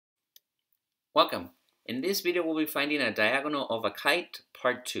Welcome. In this video, we'll be finding a diagonal of a kite,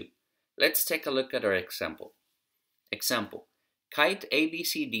 part 2. Let's take a look at our example. Example, kite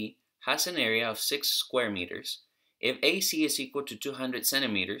ABCD has an area of 6 square meters. If AC is equal to 200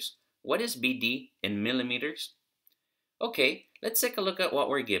 centimeters, what is BD in millimeters? Okay, let's take a look at what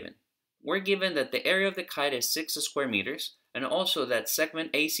we're given. We're given that the area of the kite is 6 square meters, and also that segment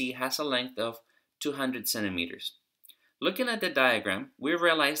AC has a length of 200 centimeters. Looking at the diagram, we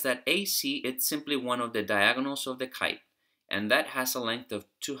realize that AC is simply one of the diagonals of the kite, and that has a length of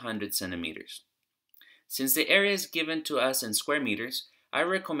 200 centimeters. Since the area is given to us in square meters, I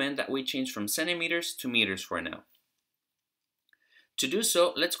recommend that we change from centimeters to meters for now. To do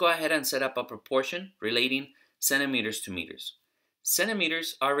so, let's go ahead and set up a proportion relating centimeters to meters.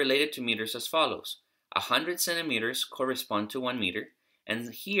 Centimeters are related to meters as follows. 100 centimeters correspond to 1 meter,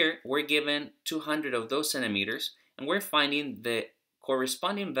 and here we're given 200 of those centimeters, and we're finding the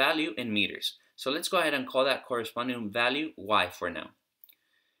corresponding value in meters. So let's go ahead and call that corresponding value y for now.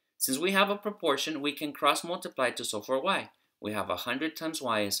 Since we have a proportion, we can cross multiply to solve for y. We have 100 times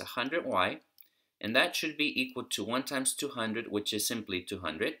y is 100y, and that should be equal to 1 times 200, which is simply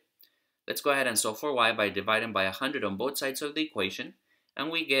 200. Let's go ahead and solve for y by dividing by 100 on both sides of the equation,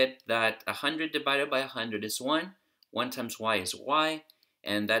 and we get that 100 divided by 100 is 1, 1 times y is y,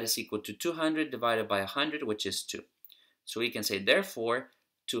 and that is equal to 200 divided by 100, which is 2. So we can say, therefore,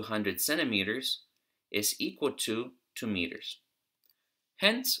 200 centimeters is equal to 2 meters.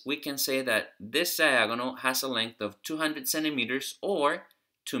 Hence, we can say that this diagonal has a length of 200 centimeters or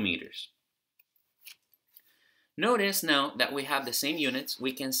 2 meters. Notice now that we have the same units,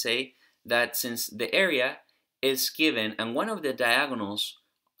 we can say that since the area is given and one of the diagonals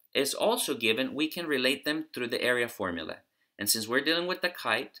is also given, we can relate them through the area formula. And since we're dealing with the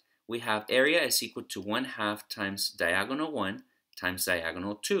kite, we have area is equal to 1/2 times diagonal 1 times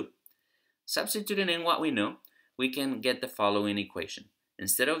diagonal 2. Substituting in what we know, we can get the following equation.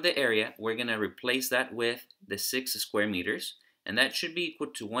 Instead of the area, we're going to replace that with the 6 square meters, and that should be equal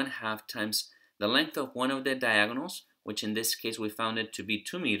to 1/2 times the length of one of the diagonals, which in this case we found it to be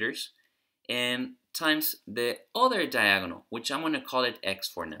 2 meters, and times the other diagonal, which I'm going to call it x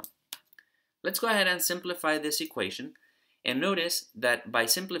for now. Let's go ahead and simplify this equation. And notice that by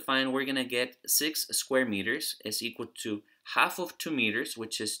simplifying, we're going to get 6 square meters is equal to half of 2 meters,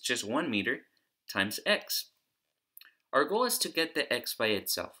 which is just 1 meter, times x. Our goal is to get the x by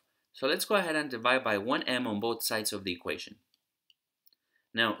itself. So let's go ahead and divide by 1m on both sides of the equation.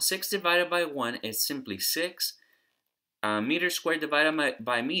 Now, 6 divided by 1 is simply 6. Meter squared divided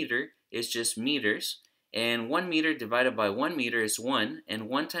by meter is just meters. And 1 meter divided by 1 meter is 1. And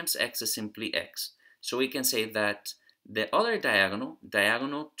 1 times x is simply x. So we can say that the other diagonal,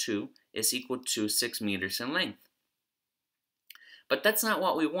 diagonal 2, is equal to 6 meters in length. But that's not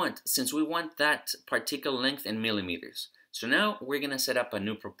what we want, since we want that particular length in millimeters. So now we're going to set up a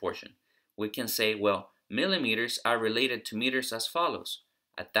new proportion. We can say, well, millimeters are related to meters as follows.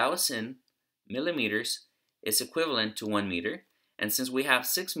 1,000 millimeters is equivalent to 1 meter. And since we have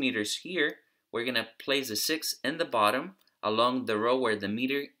 6 meters here, we're going to place the 6 in the bottom along the row where the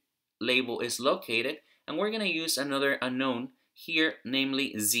meter label is located. And we're going to use another unknown here,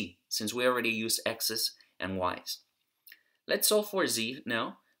 namely z, since we already used x's and y's. Let's solve for z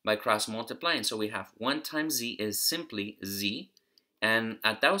now by cross multiplying. So we have 1 times z is simply z, and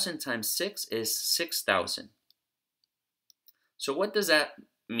 1,000 times 6 is 6,000. So what does that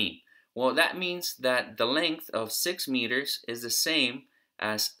mean? Well, that means that the length of 6 meters is the same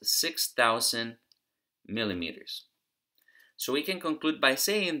as 6,000 millimeters. So we can conclude by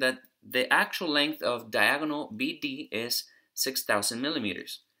saying that the actual length of diagonal BD is 6,000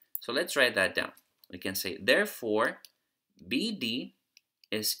 millimeters. So let's write that down. We can say, therefore, BD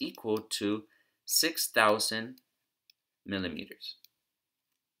is equal to 6,000 millimeters.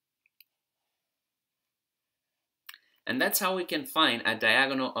 And that's how we can find a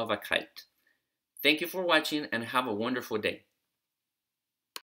diagonal of a kite. Thank you for watching and have a wonderful day.